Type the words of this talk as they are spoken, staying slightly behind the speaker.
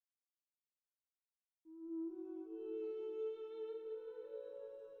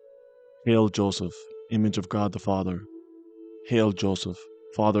Hail Joseph, image of God the Father. Hail Joseph,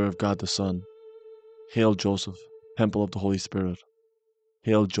 Father of God the Son. Hail Joseph, temple of the Holy Spirit.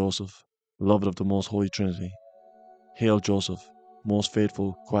 Hail Joseph, beloved of the most holy Trinity. Hail Joseph, most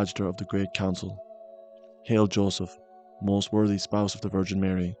faithful coadjutor of the great council. Hail Joseph, most worthy spouse of the Virgin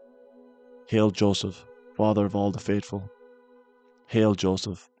Mary. Hail Joseph, father of all the faithful. Hail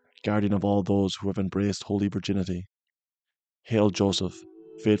Joseph, guardian of all those who have embraced holy virginity. Hail Joseph,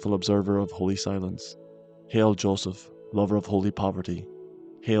 faithful observer of holy silence. Hail Joseph, lover of holy poverty.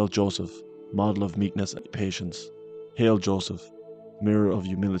 Hail Joseph, model of meekness and patience. Hail Joseph, mirror of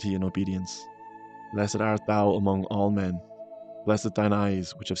humility and obedience. Blessed art thou among all men. Blessed thine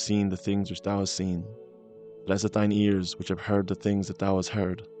eyes, which have seen the things which thou hast seen. Blessed thine ears, which have heard the things that thou hast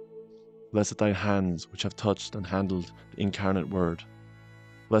heard. Blessed thine hands, which have touched and handled the incarnate Word.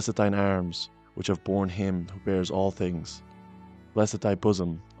 Blessed thine arms, which have borne him who bears all things. Blessed thy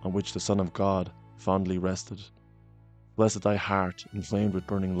bosom, on which the Son of God fondly rested. Blessed thy heart, inflamed with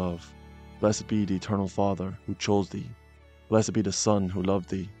burning love. Blessed be the eternal Father, who chose thee. Blessed be the Son, who loved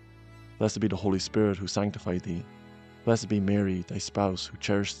thee. Blessed be the Holy Spirit, who sanctified thee. Blessed be Mary, thy spouse, who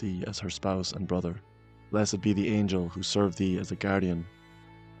cherished thee as her spouse and brother. Blessed be the angel, who served thee as a guardian.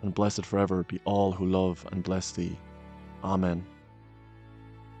 And blessed forever be all who love and bless thee. Amen.